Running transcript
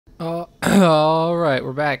Oh, all right,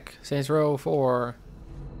 we're back. Saints Row 4.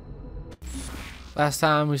 Last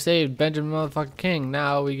time we saved Benjamin motherfucking King.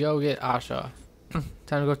 Now we go get Asha.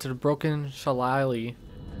 Time to go to the Broken Shillelagh.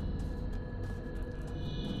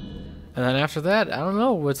 And then after that, I don't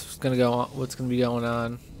know what's gonna go on, what's gonna be going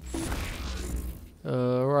on.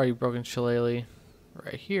 Where are you, Broken Shillelagh?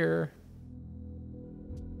 Right here.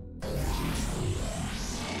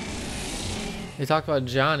 They talked about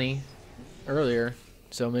Johnny earlier,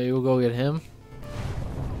 so maybe we'll go get him.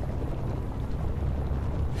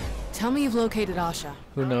 Tell me you've located Asha.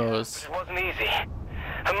 Who knows? It wasn't easy.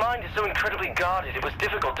 Her mind is so incredibly guarded, it was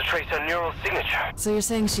difficult to trace her neural signature. So you're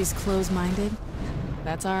saying she's closed-minded?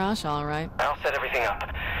 That's our Asha, all right. I'll set everything up.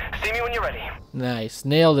 See me when you're ready. Nice.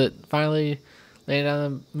 Nailed it. Finally landed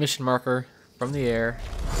on the mission marker from the air.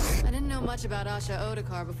 I didn't know much about Asha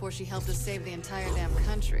Otakar before she helped us save the entire damn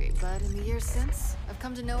country, but in the years since, I've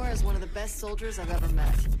come to know her as one of the best soldiers I've ever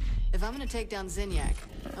met. If I'm gonna take down Zinyak,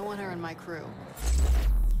 I want her in my crew.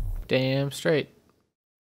 Damn straight.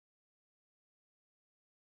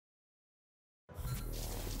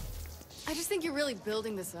 I just think you're really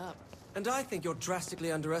building this up. And I think you're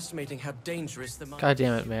drastically underestimating how dangerous the God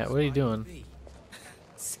damn it, Matt. What are you doing?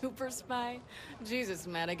 Super spy? Jesus,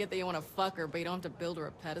 Matt, I get that you want to fuck her, but you don't have to build her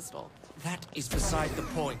a pedestal. That is beside the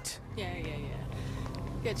point. Yeah.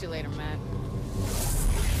 Get you later, Matt.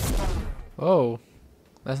 Whoa.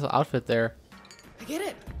 That's the outfit there. I get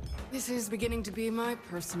it. This is beginning to be my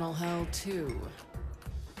personal hell, too.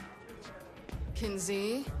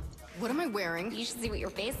 Kinsey, what am I wearing? You should see what your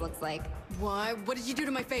face looks like. Why? What did you do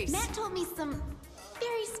to my face? Matt told me some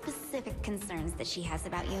very specific concerns that she has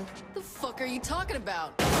about you. The fuck are you talking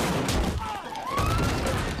about?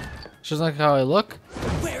 She doesn't like how I look?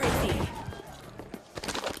 Where is he?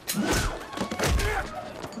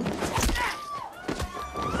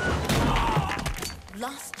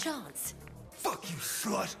 Last chance. Fuck you,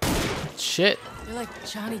 slut! Shit. You're like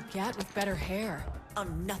Johnny Gat with better hair.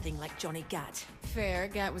 I'm nothing like Johnny Gat. Fair,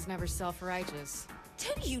 Gat was never self-righteous.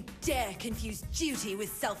 Don't you dare confuse duty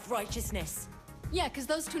with self-righteousness. Yeah, because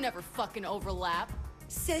those two never fucking overlap.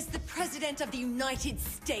 Says the President of the United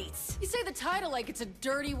States. You say the title like it's a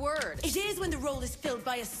dirty word. It is when the role is filled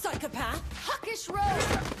by a psychopath. Huckish road!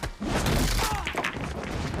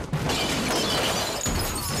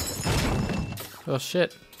 Oh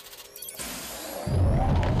shit.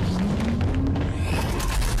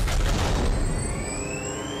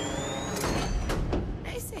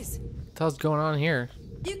 Hey, sis. What the hell's going on here?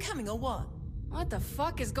 You coming or what? What the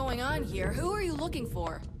fuck is going on here? Who are you looking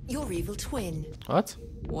for? Your evil twin. What?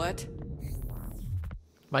 What?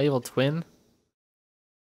 My evil twin?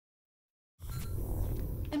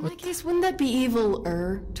 In my case, wouldn't that be evil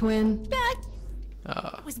twin?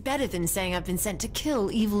 That was better than saying I've been sent to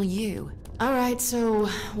kill evil you. Alright, so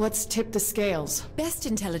what's tipped the scales? Best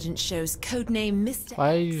intelligence shows codename Mr.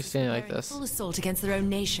 Why are X you is standing like preparing a this? full assault against their own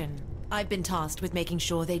nation. I've been tasked with making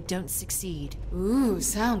sure they don't succeed. Ooh,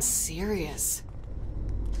 sounds serious.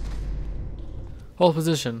 Hold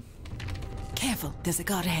position. Careful, there's a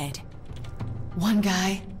guard ahead. One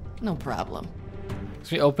guy, no problem.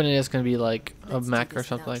 So we open it, it's gonna be like a Let's do mech or this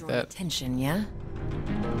something without like drawing that. Attention, yeah?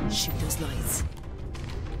 Shoot those lights.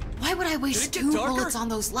 Why would I waste get two darker? bullets on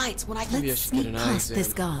those lights when I can... Let's sneak past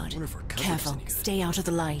this guard. Careful, stay out of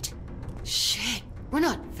the light. Shit, we're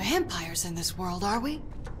not vampires in this world, are we?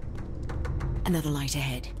 Another light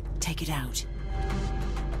ahead. Take it out.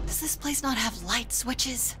 Does this place not have light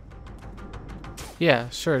switches? Yeah,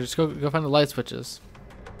 sure. Just go find the light switches.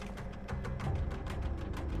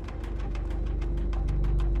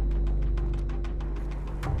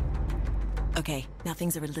 Okay, now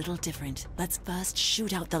things are a little different. Let's first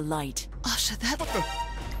shoot out the light. Asha, that...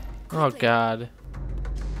 Oh god.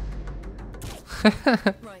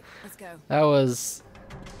 Right, let's go. That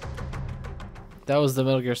was the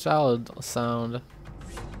Metal Gear Solid sound.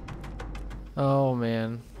 Oh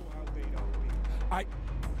man.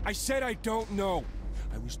 I said I don't know.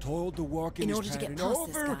 I was told to walk in, In this order to get pattern past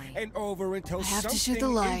this over guy. and over until I have to something shoot the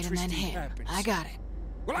light and then interesting hit. happens. I got it.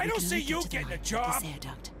 Well, I We don't can see only get you to the getting a light job. this air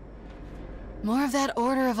duct. More of that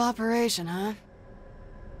order of operation, huh?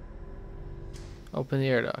 Open the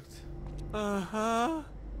air duct. Uh-huh.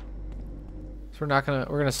 So we're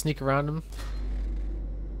gonna sneak around him.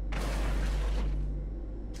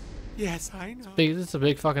 Yes, I know. This is a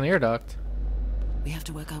big fucking air duct. We have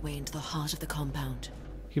to work our way into the heart of the compound.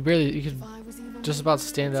 You could just about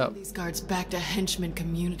stand up. These guards back to Henchman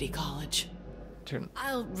Community College. Turn.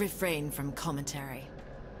 I'll refrain from commentary.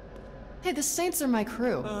 Hey, the Saints are my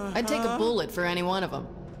crew. I'd take a bullet for any one of them.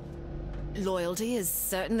 Loyalty is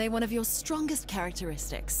certainly one of your strongest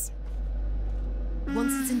characteristics.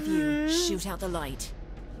 Once it's in view, shoot out the light.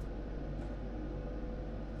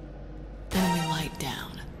 Enemy light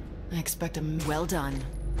down. I expect a... Well done.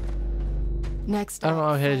 Next, I don't know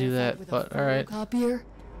how to fire do that, with a but alright. photocopier.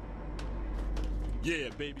 Yeah,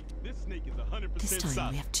 baby. This snake is 100% This time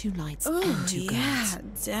solid. we have 2 lights Oh, and 2 yeah,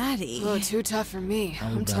 guards. Daddy. Oh, too tough for me.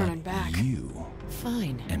 I'm turning back. You.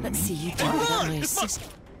 Fine. Let's see you do without my assist.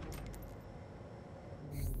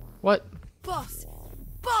 What? Boss!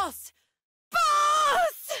 Boss!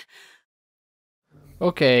 Boss!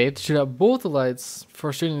 Okay, to shoot out both the lights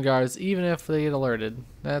for shooting guards, even if they get alerted.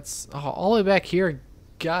 That's all the way back here.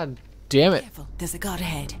 God damn it. Careful, there's a guard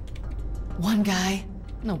ahead. One guy,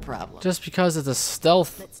 no problem. Just because it's a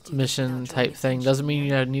stealth mission type thing doesn't mean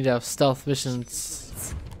you need to have stealth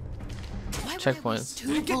missions checkpoints.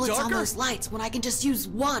 Two bullets on those lights when I can just use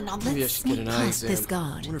one on Maybe I this. should get an eye Past exam. this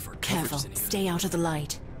guard. Wonder if our Careful, coverage is any good. stay out of the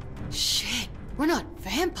light. Shit, we're not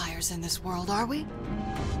vampires in this world, are we?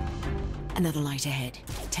 Another light ahead.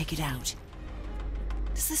 Take it out.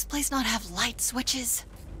 Does this place not have light switches?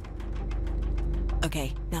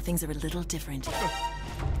 Okay, now things are a little different.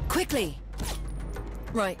 Quickly!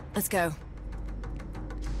 Right, let's go.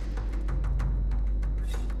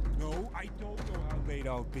 No, I don't know how late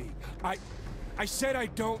I'll be. I said I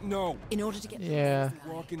don't know. In order to get Yeah.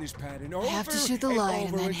 Walk in this pattern I have to over shoot the light and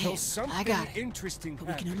over then until hit. something I got it. interesting But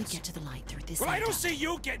we can only happens. get to the light through this Well, I don't viaduct. see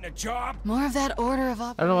you getting a job. More of that order of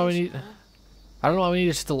operations. I don't know why we need. I don't know why we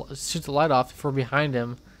need to shoot the light off if we're behind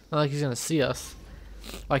him. Not like he's gonna see us.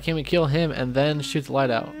 Why can't we kill him and then shoot the light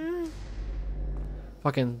out?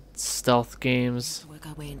 Fucking stealth games. Work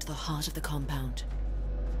our way into the heart of the compound.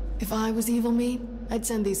 If I was evil me, I'd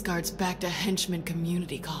send these guards back to Henchman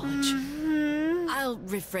Community College. I'll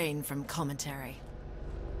refrain from commentary.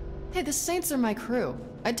 Hey, the Saints are my crew.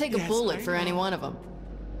 I'd take a bullet for any one of them.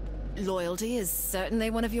 Loyalty is certainly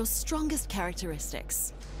one of your strongest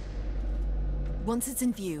characteristics. Once it's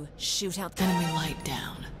in view, shoot out the... Enemy light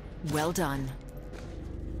down. Well done.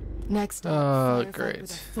 Next, Oh, firefight great.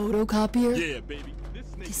 with a photocopier. Yeah, baby. This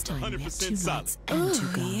snake This is time we have 100% 2 solid. lights and 2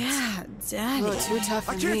 guards. Yeah, Daddy. Oh, too tough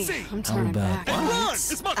for I can't me. see. I'm turning back. Run!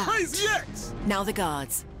 It's my Out. crazy ex! Now the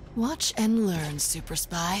guards. Watch and learn, Super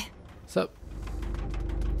Spy. So,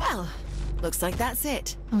 Well, looks like that's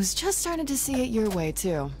it. I was just starting to see it your way,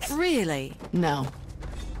 too. Really? No.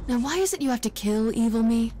 Now, why is it you have to kill evil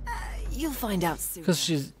me? You'll find out soon. because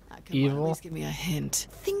she's Come on, at evil. least give me a hint.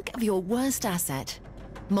 Think of your worst asset,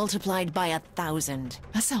 multiplied by 1,000.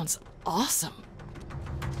 That sounds awesome.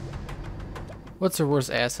 What's her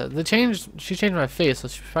worst asset? She changed my face, so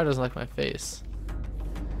she probably doesn't like my face.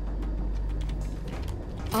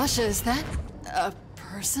 Asha, is that a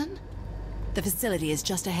person? The facility is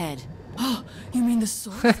just ahead. Oh, you mean the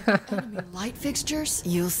source of the enemy light fixtures?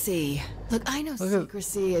 You'll see. Look, I know Look at-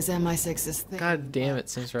 secrecy is MI6's thing. God damn it,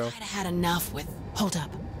 Synthro. I'd had enough with... Hold up.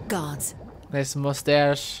 Guards. Nice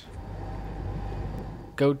mustache.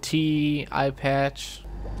 Goatee, eye patch.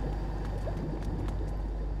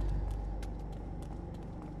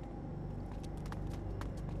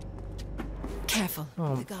 Careful.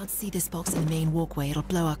 Oh. If the guards see this box in the main walkway, it'll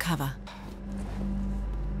blow our cover.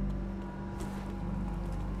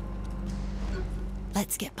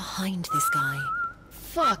 Let's get behind this guy.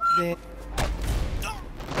 Fuck this.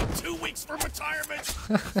 2 weeks for retirement!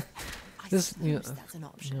 I This, you know, suppose that's an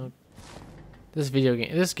option. you know, this video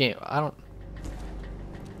game, this game, I don't.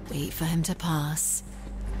 Wait for him to pass.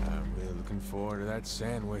 I'm really looking forward to that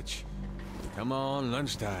sandwich. Come on,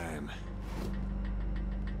 lunchtime.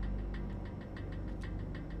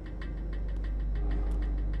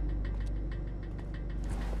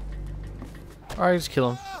 Alright, just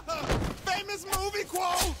kill him. Famous movie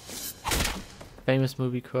quote! Famous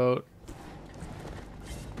movie quote.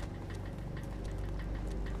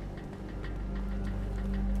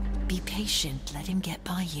 Be patient. Let him get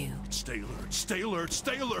by you. Stay alert, stay alert,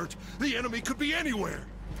 stay alert! The enemy could be anywhere!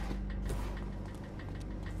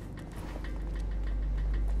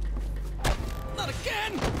 Not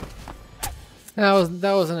again!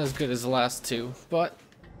 That wasn't as good as the last two, but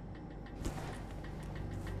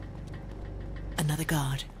Another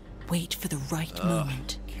guard. Wait for the right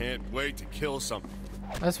moment. Can't wait to kill something.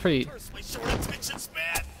 that's pretty. Personally, short attention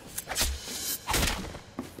span!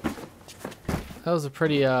 That was a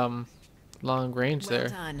pretty long range Well there.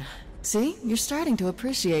 done. See? You're starting to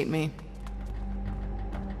appreciate me.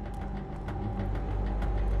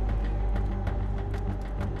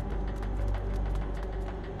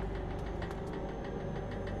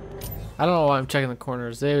 I don't know why I'm checking the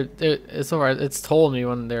corners. It's alright. It's told me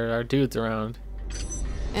when there are dudes around.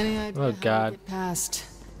 Any idea Oh, how God. to get past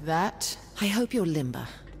that? I hope you're limber.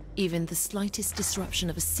 Even the slightest disruption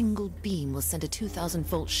of a single beam will send a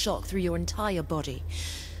 2000-volt shock through your entire body.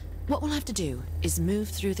 What we'll have to do is move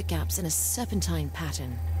through the gaps in a serpentine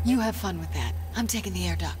pattern. You have fun with that. I'm taking the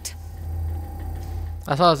air duct.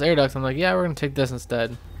 I saw this air duct. I'm like, yeah, we're gonna take this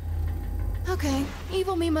instead. Okay,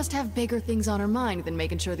 evil me must have bigger things on her mind than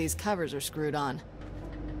making sure these covers are screwed on.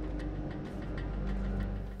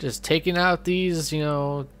 Just taking out these, you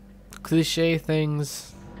know, cliche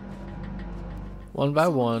things one by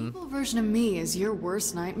one. The evil version of me is your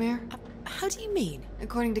worst nightmare? How do you mean?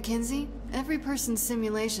 According to Kinsey, every person's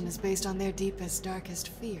simulation is based on their deepest, darkest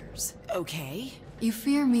fears. Okay. You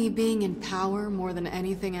fear me being in power more than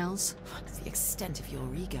anything else? The extent of your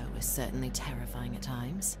ego is certainly terrifying at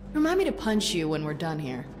times. Remind me to punch you when we're done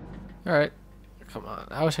here. Alright. Come on.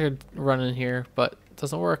 I wish I could run in here, but it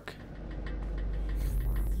doesn't work.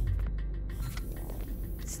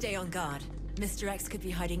 Stay on guard. Mr. X could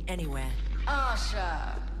be hiding anywhere.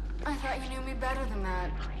 Asha, I thought you knew me better than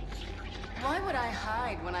that. Why would I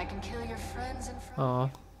hide when I can kill your friends in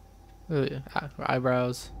front? Aw.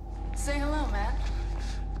 Eyebrows. Say hello, Matt.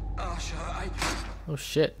 Asha, Oh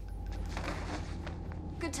shit.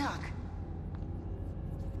 Good talk.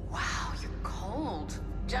 Wow, you're cold.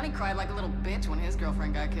 Johnny cried like a little bitch when his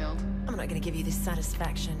girlfriend got killed. I'm not gonna give you this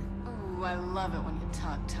satisfaction. Ooh, I love it when you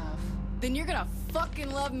talk tough. Then you're gonna fucking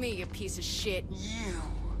love me, you piece of shit. You.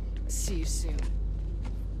 See you soon.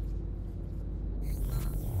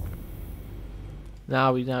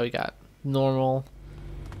 Now we got normal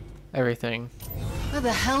everything. What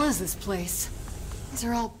the hell is this place? These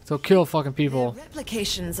are all... So kill fucking people.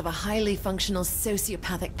 Replications of a highly functional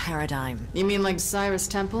sociopathic paradigm. You mean like Cyrus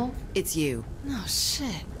Temple? It's you. Oh,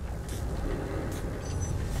 shit.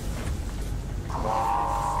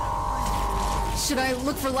 Should I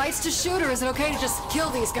look for lights to shoot, or is it okay to just kill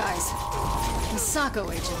these guys?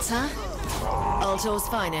 Misako agents, huh? Ultor's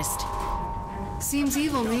finest. Seems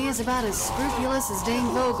evil me is about as scrupulous as Dane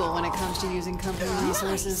Vogel when it comes to using company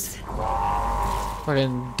resources.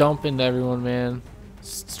 Fucking dumping to everyone, man.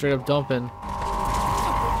 Straight up dumping.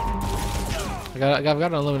 I've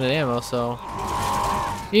got unlimited ammo, so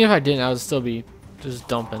even if I didn't, I would still be just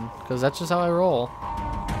dumping, because that's just how I roll.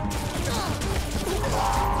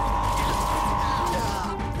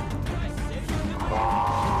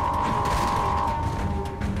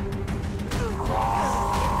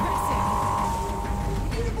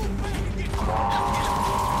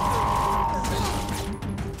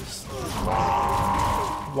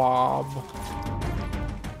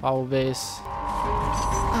 Wobble base.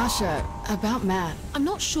 Asha, about Matt. I'm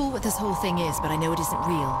not sure what this whole thing is, but I know it isn't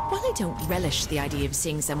real. While I don't relish the idea of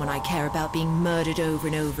seeing someone I care about being murdered over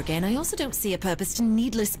and over again, I also don't see a purpose to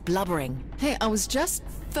needless blubbering. Hey, I was just...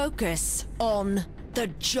 Focus on the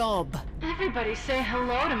job. Everybody say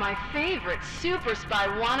hello to my favorite super spy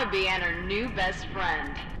wannabe and her new best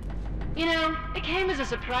friend. You know, it came as a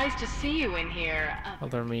surprise to see you in here.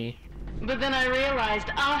 Other me. But then I realized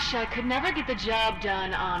Asha could never get the job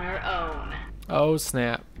done on her own. Oh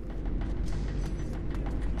snap.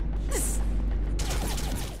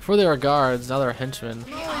 Before they were guards, now they're henchmen.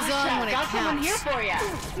 Asha, got someone here for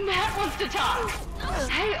you. Matt wants to talk.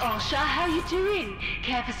 Hey Asha, how you doing?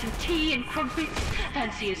 Care for some tea and crumpets?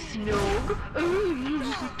 Fancy a snog?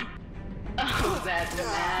 Oh, that's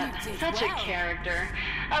Matt. Such a character.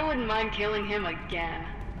 I wouldn't mind killing him again.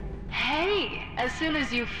 Hey, as soon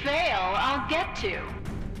as you fail, I'll get to.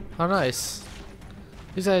 How nice.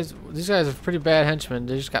 These guys are pretty bad henchmen.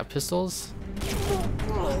 They just got pistols.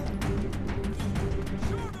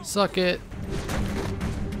 Suck it.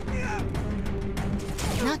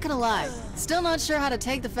 Not gonna lie, still not sure how to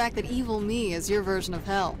take the fact that evil me is your version of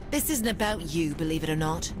hell. This isn't about you, believe it or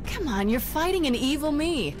not. Come on, you're fighting an evil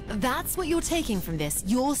me. That's what you're taking from this,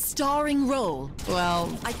 your starring role.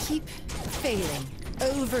 Well, I keep failing.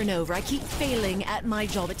 Over and over, I keep failing at my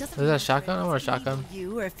job. It doesn't Is that a shotgun? I want a shotgun.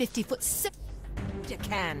 You are a 50-foot you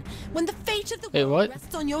can. When the fate of the Wait, world what?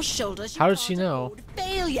 rests on your shoulders, How did she know?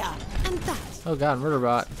 Failure. And that Oh god,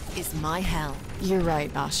 Murderbot. is my hell. you're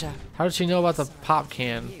right, Asha. How did she know about the pop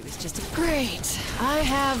can? It was just a Great. I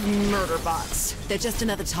have murder bots. They're just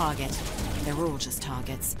another target. They're all just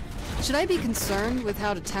targets. Should I be concerned with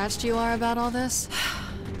how detached you are about all this?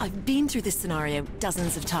 I've been through this scenario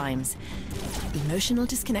dozens of times. Emotional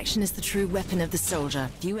disconnection is the true weapon of the soldier.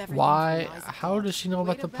 Do you ever Why? realize that? How does she know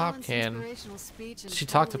about the pop can? Did she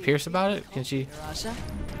talk to Pierce about it? Can she? Asha?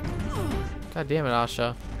 God damn it,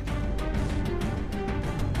 Asha.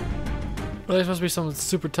 Well, they're supposed to be some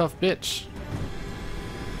super tough bitch.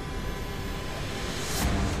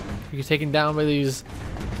 You get taken down by these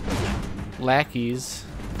lackeys.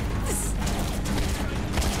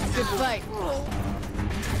 Good fight.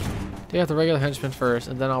 Take out the regular henchmen first,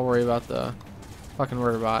 and then I'll worry about the fucking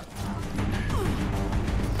murder bot.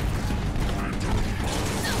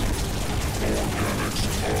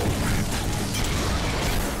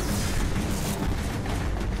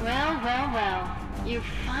 Well, well, well. You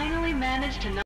finally managed to